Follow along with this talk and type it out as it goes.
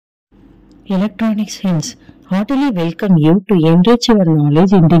Electronics Hints. Heartily welcome you to enrich your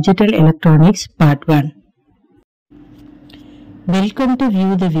knowledge in digital electronics part 1. Welcome to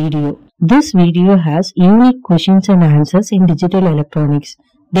view the video. This video has unique questions and answers in digital electronics.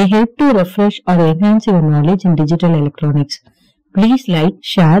 They help to refresh or enhance your knowledge in digital electronics. Please like,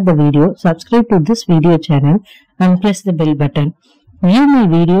 share the video, subscribe to this video channel and press the bell button. View my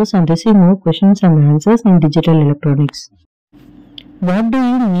videos and receive more questions and answers in digital electronics. What do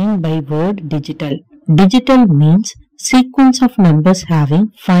you mean by word digital? Digital means sequence of numbers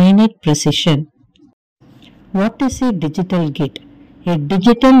having finite precision. What is a digital gate? A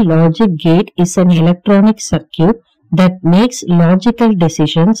digital logic gate is an electronic circuit that makes logical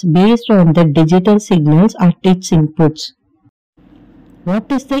decisions based on the digital signals at its inputs.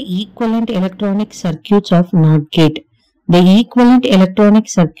 What is the equivalent electronic circuits of NOT gate? The equivalent electronic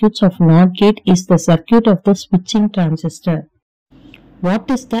circuits of NOT gate is the circuit of the switching transistor.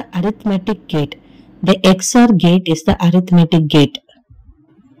 What is the arithmetic gate? The XOR gate is the arithmetic gate.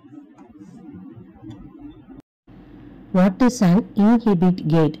 What is an inhibit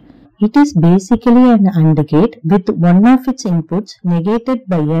gate? It is basically an AND gate with one of its inputs negated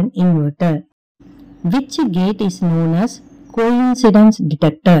by an inverter. Which gate is known as coincidence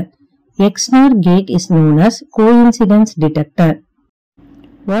detector? XOR gate is known as coincidence detector.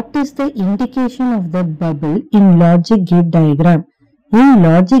 What is the indication of the bubble in logic gate diagram? In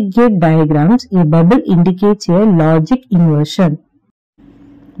logic gate diagrams, a bubble indicates a logic inversion.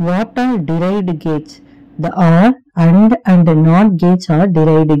 What are derived gates? The OR, AND and NOT gates are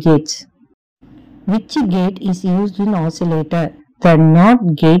derived gates. Which gate is used in oscillator? The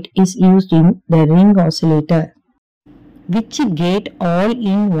NOT gate is used in the ring oscillator. Which gate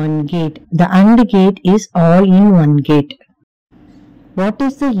all-in-one gate? The AND gate is all-in-one gate. What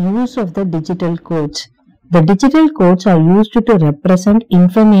is the use of the digital codes? The digital codes are used to represent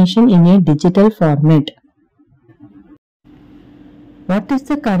information in a digital format. What is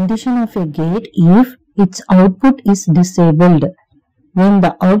the condition of a gate if its output is disabled? When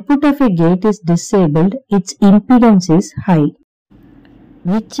the output of a gate is disabled, its impedance is high.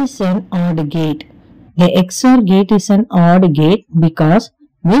 Which is an odd gate? The XOR gate is an odd gate because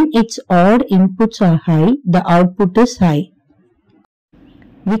when its odd inputs are high, the output is high.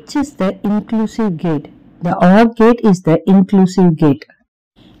 Which is the inclusive gate? The OR gate is the inclusive gate.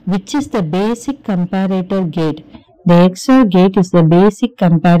 Which is the basic comparator gate? The XOR gate is the basic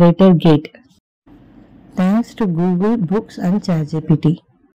comparator gate. Thanks to Google, Books and ChatGPT.